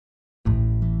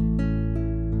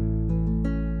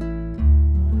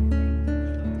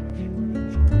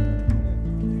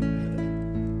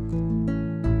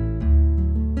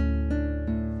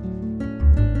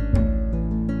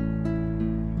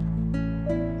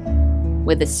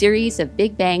With a series of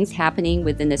big bangs happening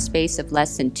within the space of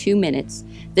less than 2 minutes,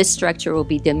 this structure will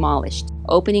be demolished,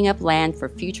 opening up land for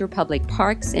future public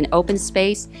parks and open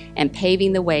space and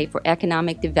paving the way for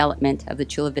economic development of the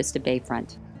Chula Vista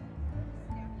Bayfront.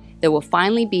 There will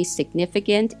finally be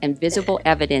significant and visible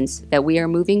evidence that we are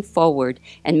moving forward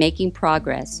and making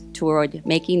progress toward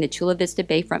making the Chula Vista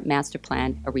Bayfront Master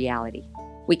Plan a reality.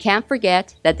 We can't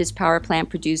forget that this power plant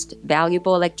produced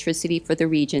valuable electricity for the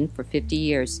region for 50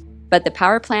 years. But the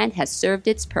power plant has served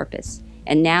its purpose,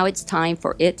 and now it's time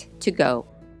for it to go.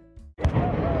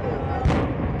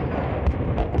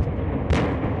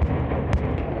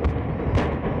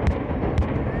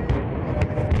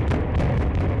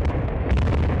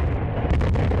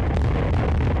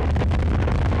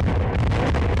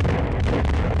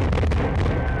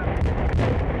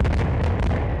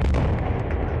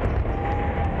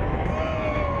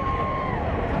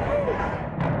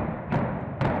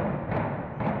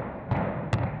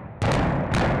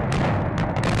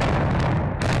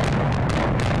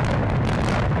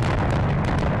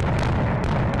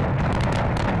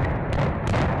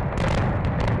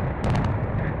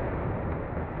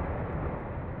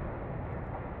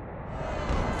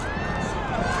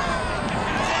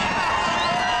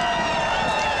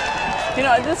 You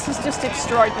know, this is just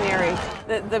extraordinary.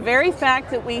 The very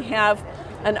fact that we have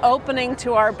an opening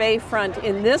to our bayfront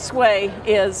in this way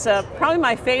is probably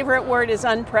my favorite word is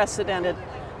unprecedented.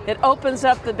 It opens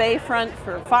up the bayfront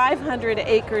for 500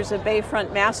 acres of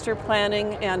bayfront master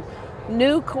planning and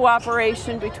new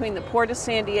cooperation between the Port of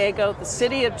San Diego, the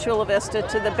City of Chula Vista,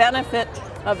 to the benefit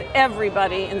of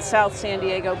everybody in South San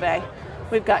Diego Bay.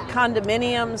 We've got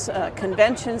condominiums, a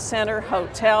convention center,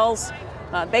 hotels,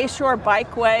 Bayshore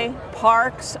Bikeway,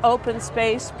 parks, open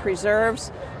space,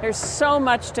 preserves. There's so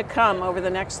much to come over the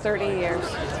next 30 years.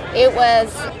 It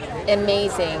was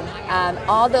amazing.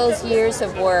 All those years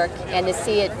of work, and to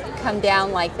see it come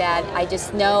down like that, I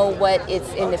just know what is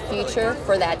in the future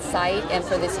for that site and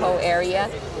for this whole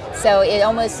area. So it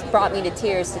almost brought me to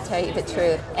tears, to tell you the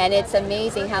truth. And it's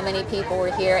amazing how many people were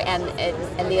here and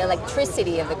the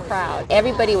electricity of the crowd.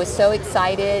 Everybody was so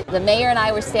excited. The mayor and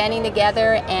I were standing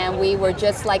together and we were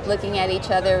just like looking at each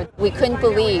other. We couldn't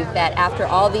believe that after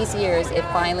all these years it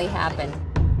finally happened.